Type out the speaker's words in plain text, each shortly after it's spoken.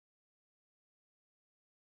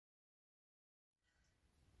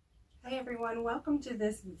Hi everyone, welcome to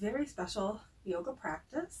this very special yoga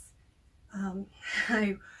practice.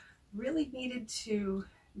 I really needed to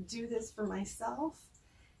do this for myself,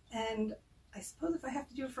 and I suppose if I have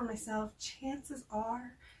to do it for myself, chances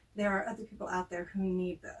are there are other people out there who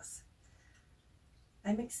need this.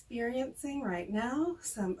 I'm experiencing right now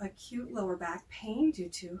some acute lower back pain due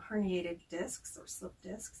to herniated discs or slip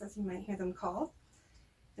discs, as you might hear them called.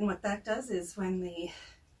 And what that does is when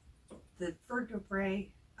the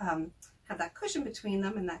vertebrae have that cushion between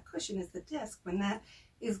them, and that cushion is the disc. When that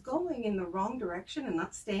is going in the wrong direction and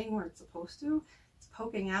not staying where it's supposed to, it's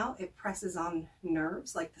poking out, it presses on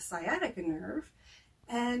nerves like the sciatica nerve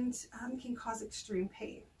and can cause extreme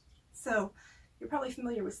pain. So you're probably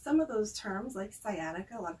familiar with some of those terms like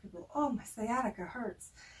sciatica. A lot of people, oh, my sciatica hurts.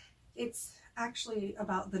 It's actually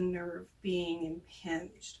about the nerve being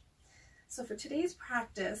impinged. So for today's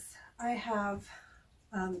practice, I have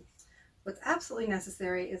what's absolutely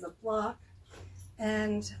necessary is a block,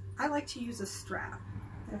 and I like to use a strap.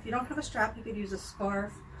 And if you don't have a strap, you could use a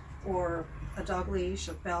scarf or a dog leash,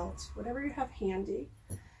 a belt, whatever you have handy.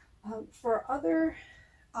 For other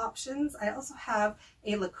options, I also have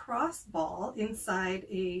a lacrosse ball inside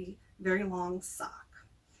a very long sock,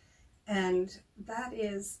 and that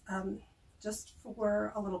is just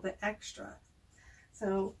for a little bit extra.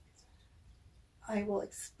 So I will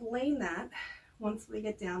explain that once we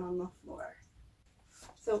get down on the floor.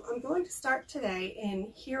 So I'm going to start today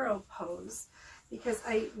in hero pose because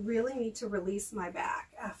I really need to release my back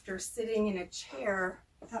after sitting in a chair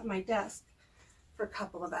at my desk for a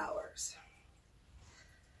couple of hours.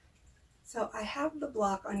 So I have the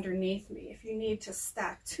block underneath me. If you need to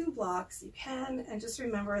stack two blocks, you can, and just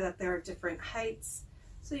remember that there are different heights,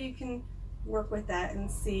 so you can work with that and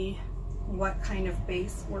see what kind of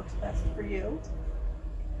base works best for you.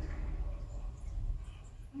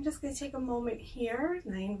 I'm just going to take a moment here,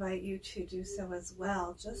 and I invite you to do so as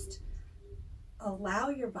well. Just allow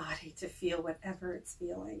your body to feel whatever it's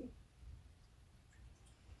feeling.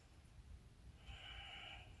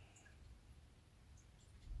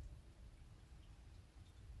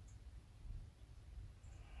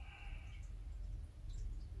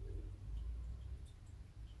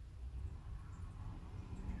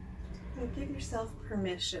 And give yourself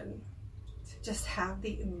permission to just have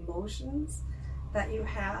the emotions that you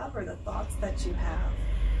have, or the thoughts that you have.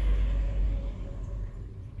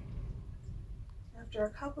 After a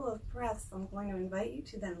couple of breaths, I'm going to invite you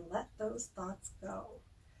to then let those thoughts go.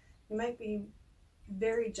 You might be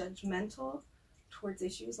very judgmental towards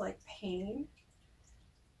issues like pain,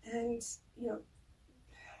 and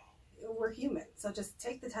we're human, so just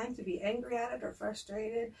take the time to be angry at it or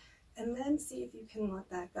frustrated, and then see if you can let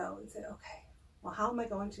that go and say, okay, well, how am I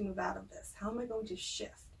going to move out of this? How am I going to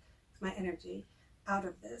shift my energy out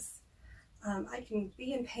of this? I can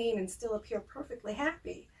be in pain and still appear perfectly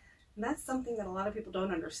happy. And that's something that a lot of people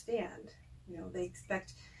don't understand. They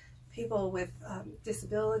expect people with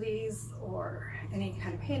disabilities or any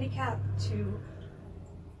kind of handicap to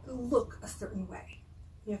look a certain way.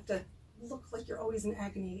 You have to look like you're always in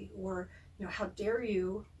agony, or how dare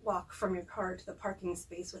you walk from your car to the parking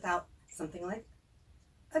space without something like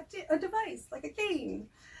a device, like a cane.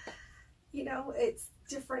 It's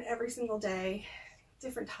different every single day,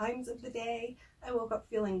 different times of the day. I woke up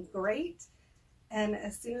feeling great, and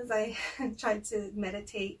as soon as I tried to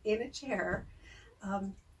meditate in a chair,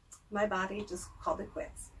 my body just called it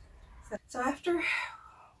quits. So after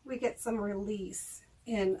we get some release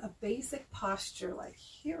in a basic posture like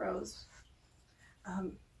heroes,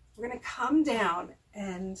 we're going to come down,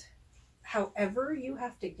 and however you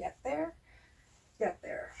have to get there, get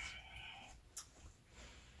there.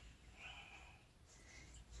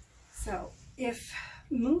 So if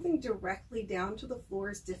moving directly down to the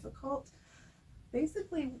floor is difficult,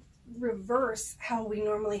 basically reverse how we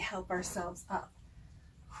normally help ourselves up.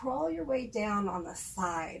 Crawl your way down on the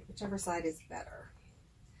side, whichever side is better.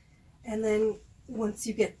 And then once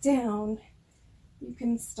you get down, you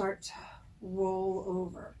can start to roll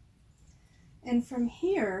over. And from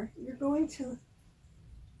here, you're going to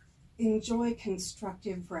enjoy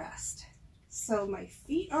constructive rest. So my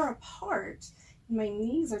feet are apart, my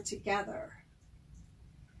knees are together.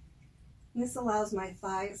 And this allows my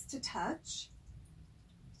thighs to touch.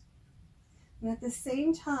 And at the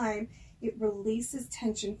same time, it releases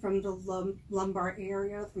tension from the lumbar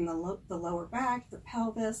area, from the lower back, the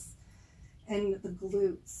pelvis, and the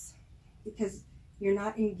glutes, because you're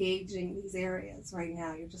not engaging these areas right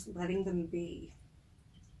now. You're just letting them be.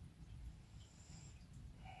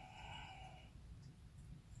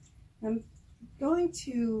 I'm going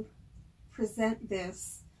to present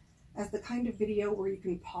this as the kind of video where you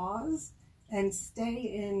can pause and stay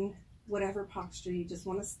in whatever posture you just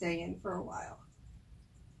want to stay in for a while.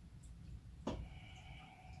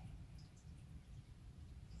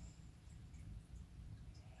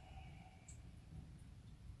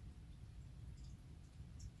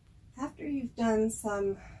 After you've done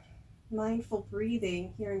some mindful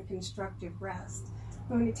breathing here in constructive rest,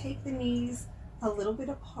 I'm going to take the knees a little bit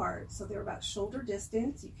apart so they're about shoulder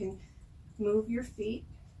distance. You can move your feet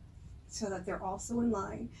so that they're also in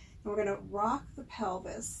line. And we're going to rock the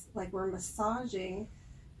pelvis like we're massaging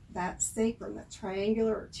that sacrum, that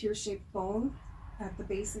triangular or tear-shaped bone at the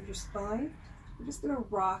base of your spine. We're just going to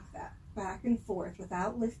rock that back and forth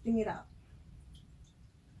without lifting it up.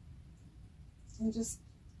 And just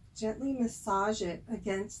gently massage it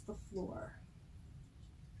against the floor.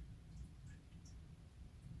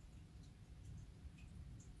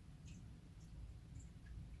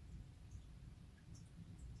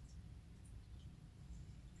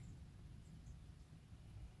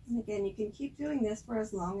 And again, you can keep doing this for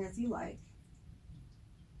as long as you like.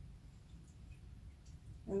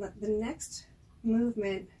 And the next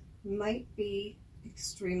movement might be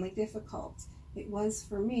extremely difficult. It was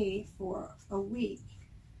for me for a week.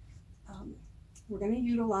 We're going to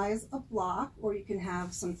utilize a block, or you can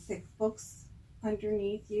have some thick books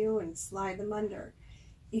underneath you and slide them under.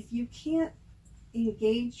 If you can't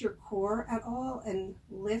engage your core at all and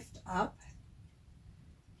lift up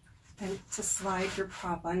and to slide your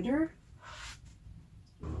prop under,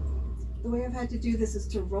 the way I've had to do this is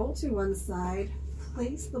to roll to one side,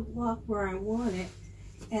 place the block where I want it,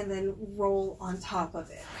 and then roll on top of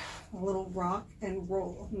it. A little rock and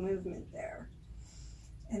roll movement there.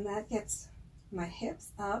 And that gets my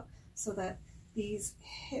hips up so that these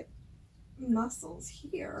hip muscles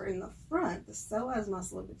here in the front, the psoas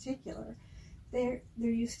muscle in particular, they're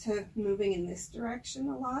used to moving in this direction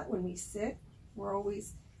a lot. When we sit, we're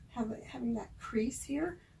always having that crease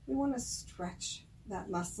here. We want to stretch that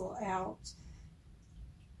muscle out.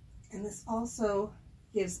 And this also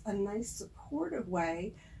gives a nice supportive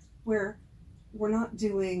way where we're not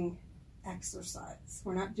doing exercise.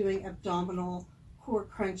 We're not doing abdominal core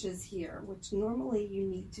crunches here, which normally you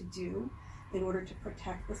need to do in order to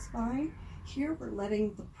protect the spine. Here we're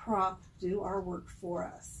letting the prop do our work for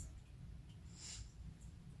us.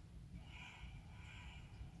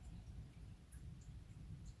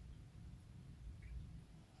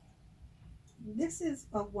 This is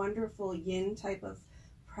a wonderful yin type of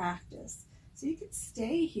practice. So you could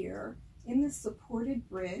stay here in this supported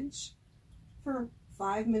bridge for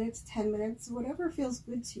 5 minutes, 10 minutes, whatever feels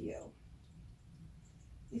good to you.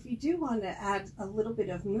 If you do want to add a little bit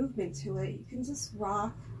of movement to it, you can just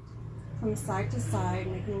rock from side to side,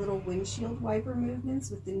 making little windshield wiper movements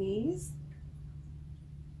with the knees.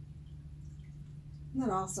 And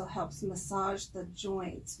that also helps massage the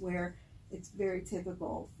joints where it's very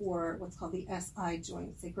typical for what's called the SI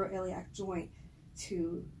joint, sacroiliac joint,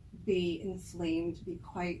 to be inflamed, to be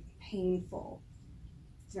quite painful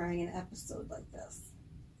during an episode like this.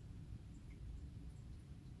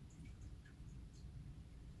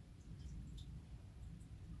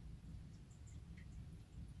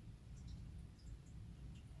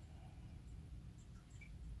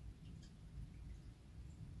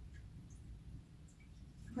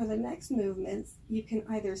 For the next movements, you can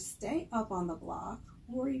either stay up on the block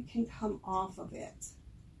or you can come off of it.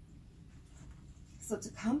 So to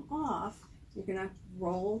come off, you're going to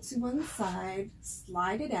roll to one side,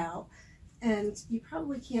 slide it out, and you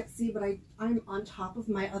probably can't see, but I'm on top of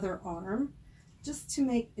my other arm just to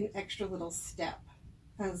make an extra little step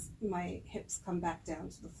as my hips come back down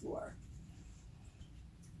to the floor.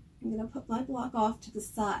 I'm going to put my block off to the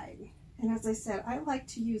side, and as I said, I like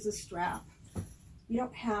to use a strap. You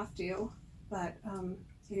don't have to, but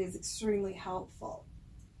it is extremely helpful.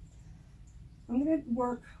 I'm going to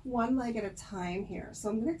work one leg at a time here. So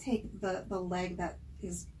I'm going to take the leg that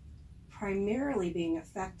is primarily being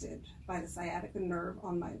affected by the sciatica nerve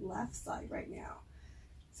on my left side right now.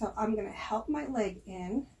 So I'm going to help my leg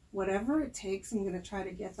in. Whatever it takes, I'm going to try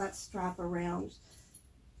to get that strap around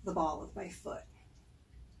the ball of my foot.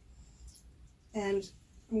 And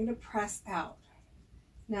I'm going to press out.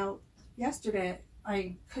 Now, yesterday,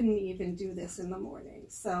 I couldn't even do this in the morning.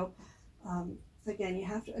 So again, you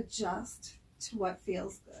have to adjust to what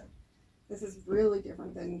feels good. This is really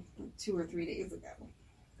different than 2 or 3 days ago.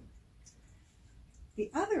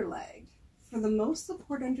 The other leg, for the most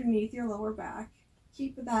support underneath your lower back,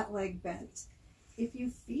 keep that leg bent. If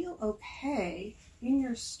you feel okay in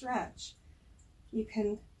your stretch, you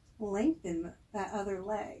can lengthen that other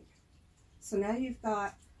leg. So now you've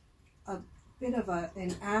got a bit of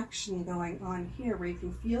an action going on here where you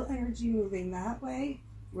can feel energy moving that way,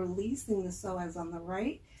 releasing the psoas on the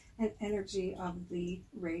right, and energy of the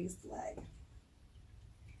raised leg.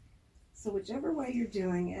 So whichever way you're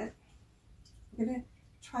doing it, we're going to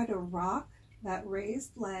try to rock that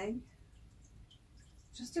raised leg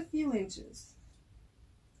just a few inches.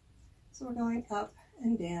 So we're going up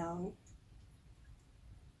and down.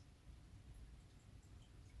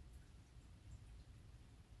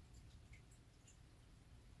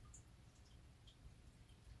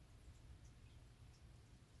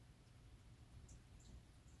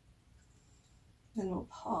 Then we'll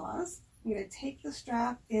pause. I'm going to take the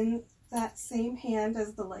strap in that same hand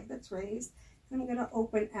as the leg that's raised, and I'm going to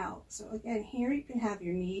open out. So again, here you can have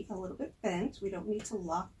your knee a little bit bent. We don't need to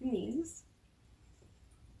lock the knees.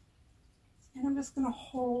 And I'm just going to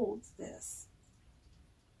hold this.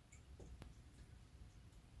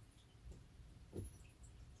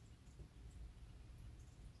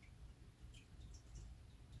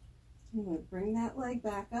 I'm going to bring that leg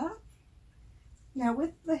back up. Now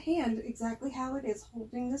with the hand exactly how it is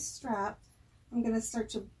holding this strap, I'm going to start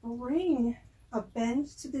to bring a bend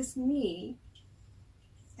to this knee.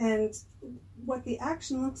 And what the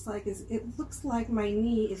action looks like is it looks like my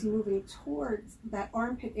knee is moving towards that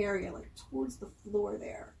armpit area, like towards the floor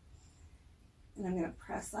there. And I'm going to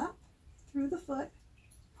press up through the foot,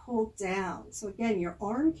 pull down. So again, your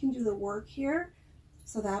arm can do the work here,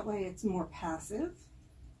 so that way it's more passive.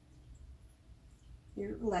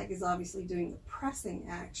 Your leg is obviously doing the pressing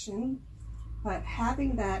action, but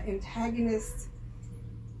having that antagonist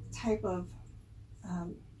type of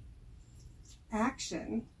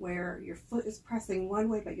action where your foot is pressing one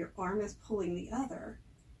way but your arm is pulling the other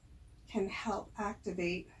can help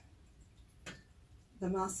activate the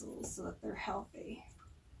muscles so that they're healthy.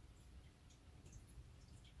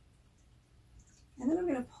 And then I'm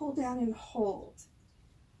going to pull down and hold.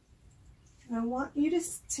 And I want you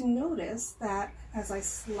to notice that as I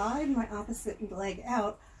slide my opposite leg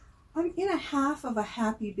out, I'm in a half of a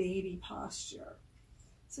happy baby posture.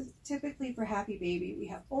 So typically for happy baby, we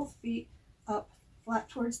have both feet up flat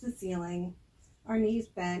towards the ceiling, our knees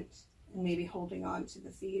bent, and maybe holding on to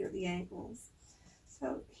the feet or the ankles.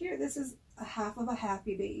 So here, this is a half of a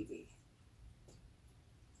happy baby.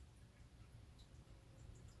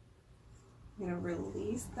 I'm going to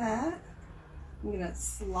release that. I'm going to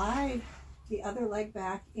slide the other leg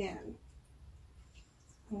back in.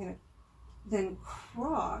 I'm going to then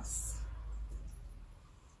cross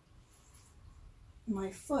my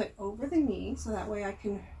foot over the knee so that way I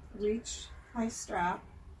can reach my strap.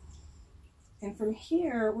 And from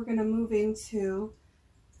here, we're going to move into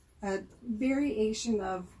a variation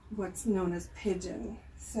of what's known as pigeon.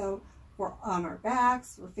 So we're on our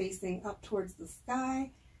backs, we're facing up towards the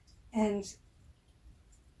sky, and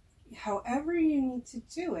however you need to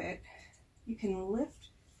do it, you can lift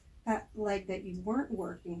that leg that you weren't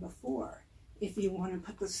working before. If you want to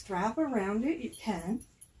put the strap around it, you can,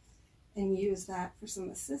 and use that for some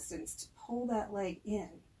assistance to pull that leg in.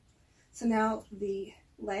 So now the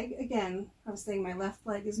leg, again, I was saying my left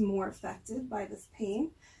leg is more affected by this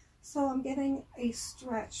pain. So I'm getting a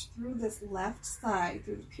stretch through this left side,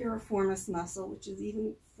 through the piriformis muscle, which is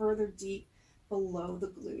even further deep below the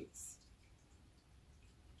glutes.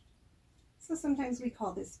 So sometimes we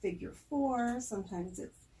call this figure 4, sometimes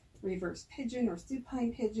it's reverse pigeon or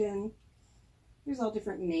supine pigeon. There's all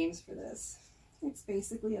different names for this. It's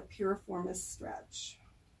basically a piriformis stretch.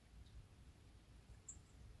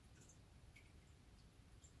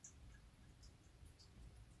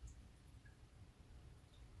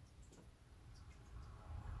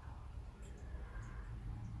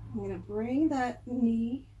 I'm going to bring that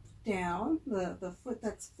knee down, the foot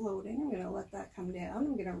that's floating. I'm going to let that come down.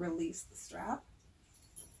 I'm going to release the strap.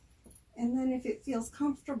 And then if it feels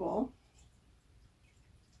comfortable,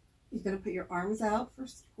 you're going to put your arms out for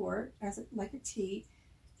support, like a T.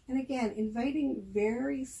 And again, inviting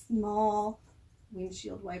very small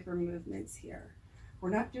windshield wiper movements here.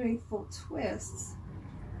 We're not doing full twists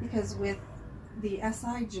because with the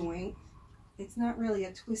SI joint, it's not really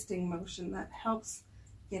a twisting motion that helps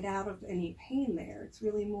get out of any pain there. It's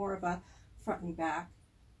really more of a front and back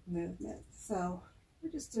movement. So we're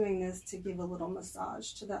just doing this to give a little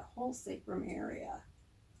massage to that whole sacrum area.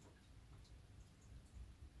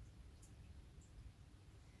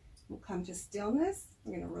 We'll come to stillness.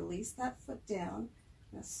 We're going to release that foot down.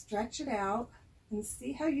 Now stretch it out and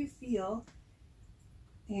see how you feel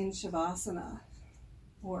in Shavasana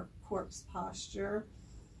or corpse posture.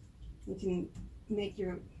 You can make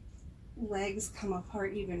your legs come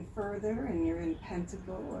apart even further and you're in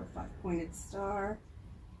pentacle or five-pointed star,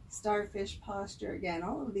 starfish posture. Again,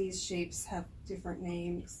 all of these shapes have different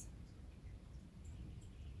names.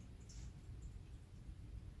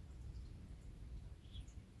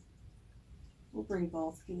 We'll bring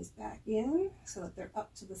both knees back in so that they're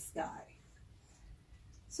up to the sky.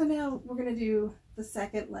 So now we're going to do the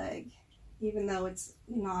second leg, even though it's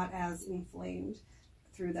not as inflamed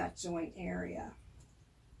through that joint area.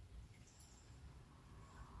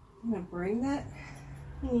 I'm going to bring that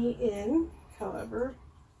knee in, however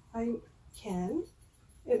I can,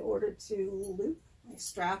 in order to loop my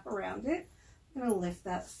strap around it. I'm going to lift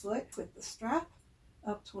that foot with the strap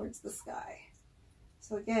up towards the sky.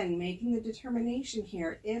 So again, making the determination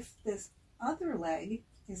here if this other leg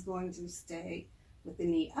is going to stay with the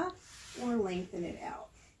knee up or lengthen it out.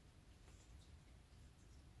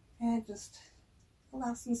 And just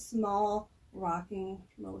allow some small rocking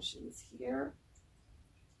motions here,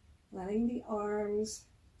 letting the arms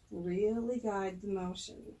really guide the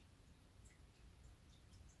motion.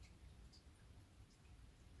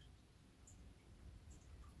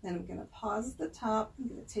 Then I'm going to pause at the top. I'm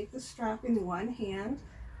going to take the strap in one hand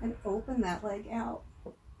and open that leg out.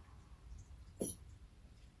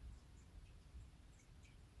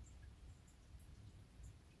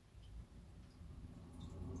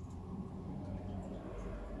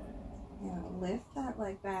 Lift that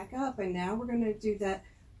leg back up, and now we're going to do that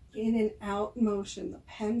in and out motion, the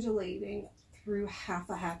pendulating through half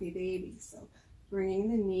a happy baby. So bringing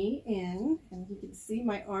the knee in, and you can see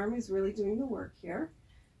my arm is really doing the work here,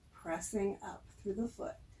 pressing up through the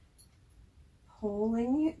foot,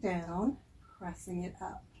 pulling it down, pressing it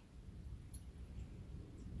up.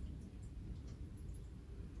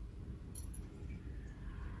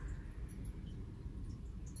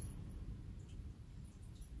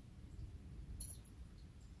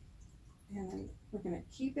 And then we're going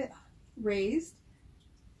to keep it raised.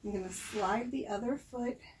 I'm going to slide the other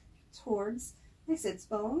foot towards my sits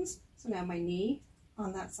bones. So now my knee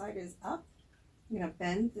on that side is up. I'm going to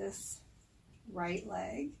bend this right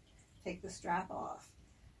leg, take the strap off.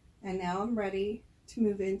 And now I'm ready to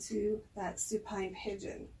move into that supine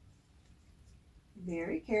pigeon.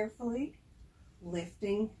 Very carefully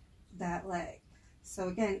lifting that leg. So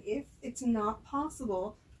again, if it's not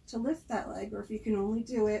possible to lift that leg, or if you can only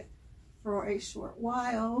do it for a short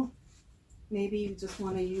while, maybe you just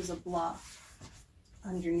want to use a block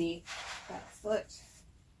underneath that foot,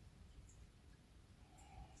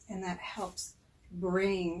 and that helps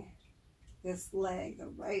bring this leg, the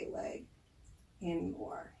right leg, in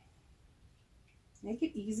more. Make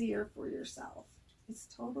it easier for yourself. It's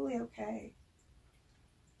totally okay.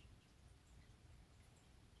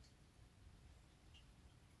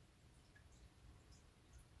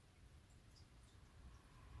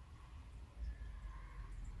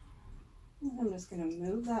 I'm just going to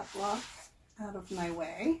move that block out of my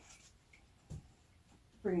way.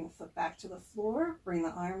 Bring the foot back to the floor, bring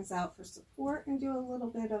the arms out for support, and do a little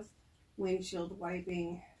bit of windshield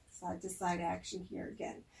wiping, side to side action here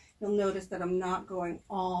again. You'll notice that I'm not going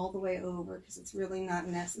all the way over because it's really not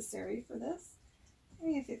necessary for this.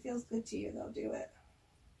 Maybe if it feels good to you, though, do it.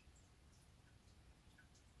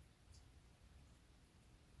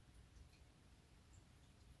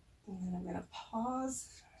 And then I'm going to pause.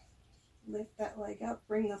 Lift that leg up,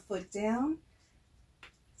 bring the foot down.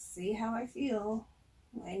 See how I feel.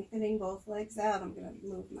 Lengthening both legs out. I'm going to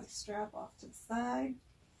move my strap off to the side.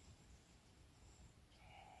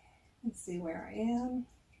 And see where I am.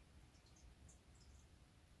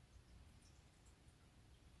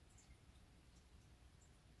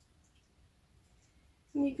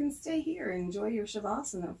 And you can stay here and enjoy your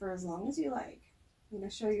Shavasana for as long as you like. I'm going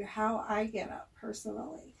to show you how I get up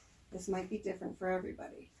personally. This might be different for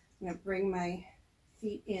everybody. I'm going to bring my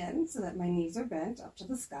feet in so that my knees are bent up to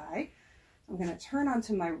the sky. I'm going to turn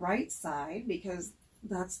onto my right side because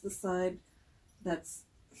that's the side that's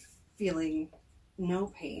feeling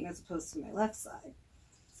no pain as opposed to my left side.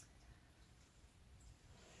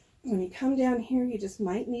 When you come down here, you just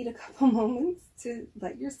might need a couple moments to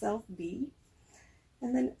let yourself be.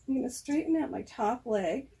 And then I'm going to straighten out my top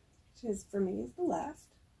leg, which is for me is the left.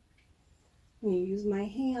 I'm going to use my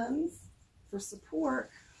hands for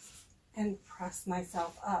support and press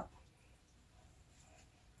myself up.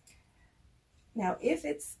 Now, if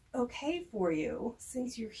it's okay for you,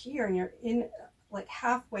 since you're here and you're in like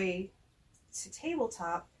halfway to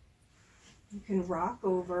tabletop, you can rock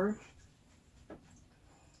over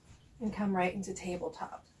and come right into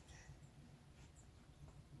tabletop.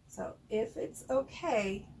 So if it's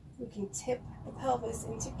okay, we can tip the pelvis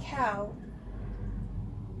into cow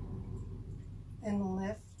and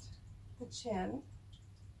lift the chin.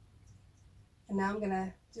 And now I'm going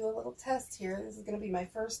to do a little test here. This is going to be my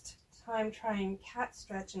first time trying cat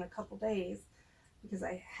stretch in a couple days because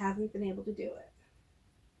I haven't been able to do it.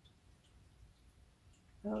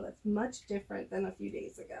 So that's much different than a few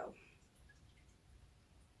days ago.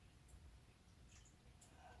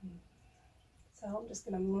 So I'm just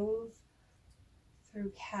going to move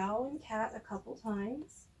through cow and cat a couple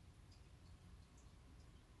times.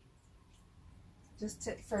 Just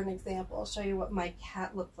for an example, I'll show you what my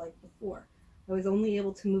cat looked like before. I was only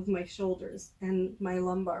able to move my shoulders and my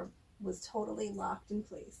lumbar was totally locked in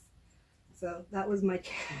place. So that was my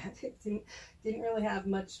cat. It didn't really have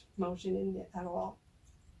much motion in it at all.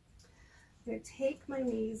 I'm going to take my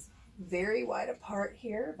knees very wide apart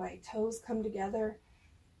here. My toes come together.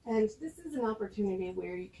 And this is an opportunity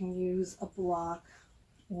where you can use a block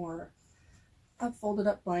or a folded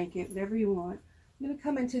up blanket, whatever you want. I'm going to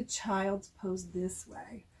come into child's pose this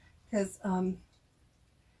way because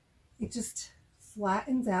it just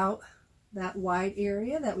flattens out that wide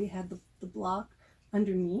area that we had the block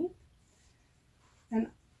underneath. And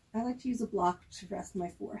I like to use a block to rest my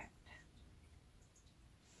forehead.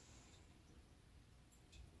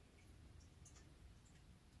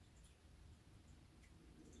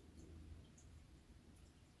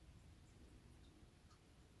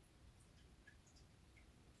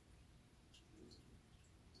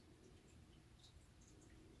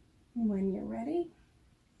 And when you're ready,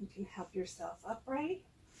 you can help yourself upright.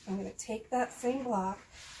 I'm going to take that same block,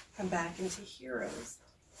 come back into heroes.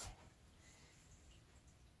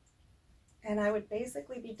 And I would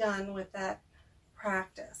basically be done with that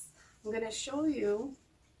practice. I'm going to show you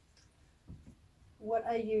what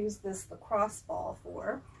I use this lacrosse ball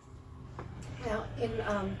for. Now,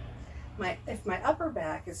 if my upper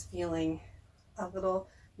back is feeling a little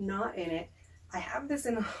knot in it, I have this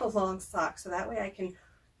in a long sock, so that way I can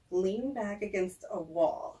lean back against a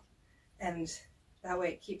wall, and that way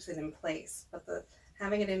it keeps it in place. But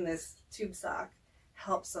having it in this tube sock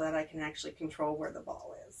helps so that I can actually control where the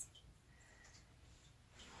ball is.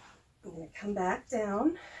 I'm going to come back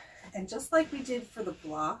down, and just like we did for the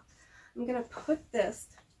block, I'm going to put this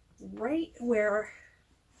right where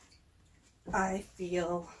I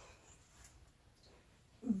feel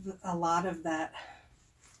a lot of that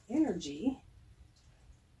energy,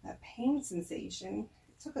 that pain sensation.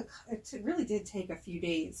 It really did take a few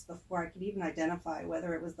days before I could even identify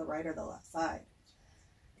whether it was the right or the left side.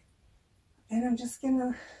 And I'm just going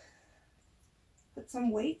to put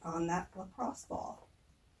some weight on that lacrosse ball.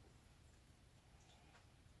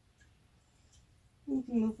 You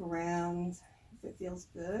can move around if it feels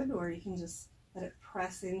good, or you can just let it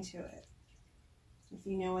press into it. If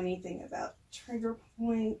you know anything about trigger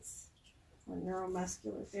points or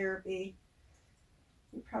neuromuscular therapy,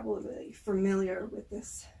 you're probably familiar with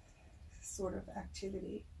this sort of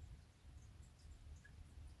activity.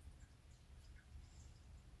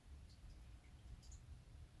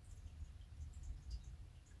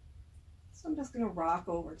 So I'm just going to rock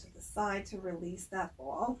over to the side to release that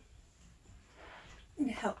ball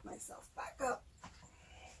and help myself back up.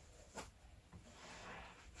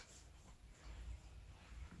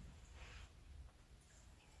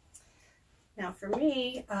 Now for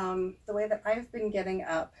me, the way that I've been getting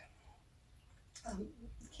up, the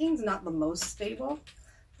cane's not the most stable,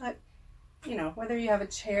 but you know, whether you have a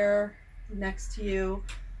chair next to you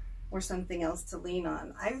or something else to lean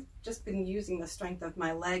on, I've just been using the strength of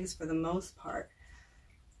my legs for the most part.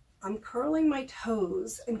 I'm curling my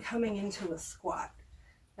toes and coming into a squat.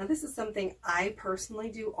 Now this is something I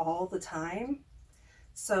personally do all the time,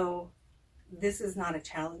 so this is not a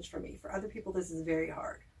challenge for me. For other people, this is very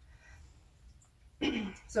hard.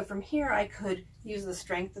 So from here, I could use the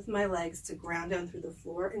strength of my legs to ground down through the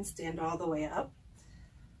floor and stand all the way up.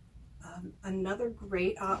 Another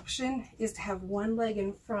great option is to have one leg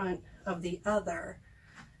in front of the other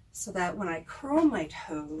so that when I curl my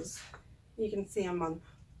toes, you can see I'm on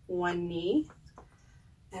one knee,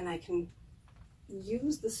 and I can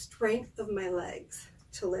use the strength of my legs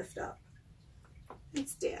to lift up and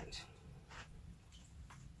stand.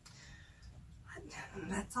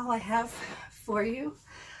 That's all I have for you.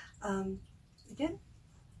 Again,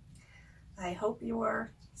 I hope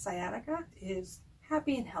your sciatica is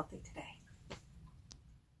happy and healthy today.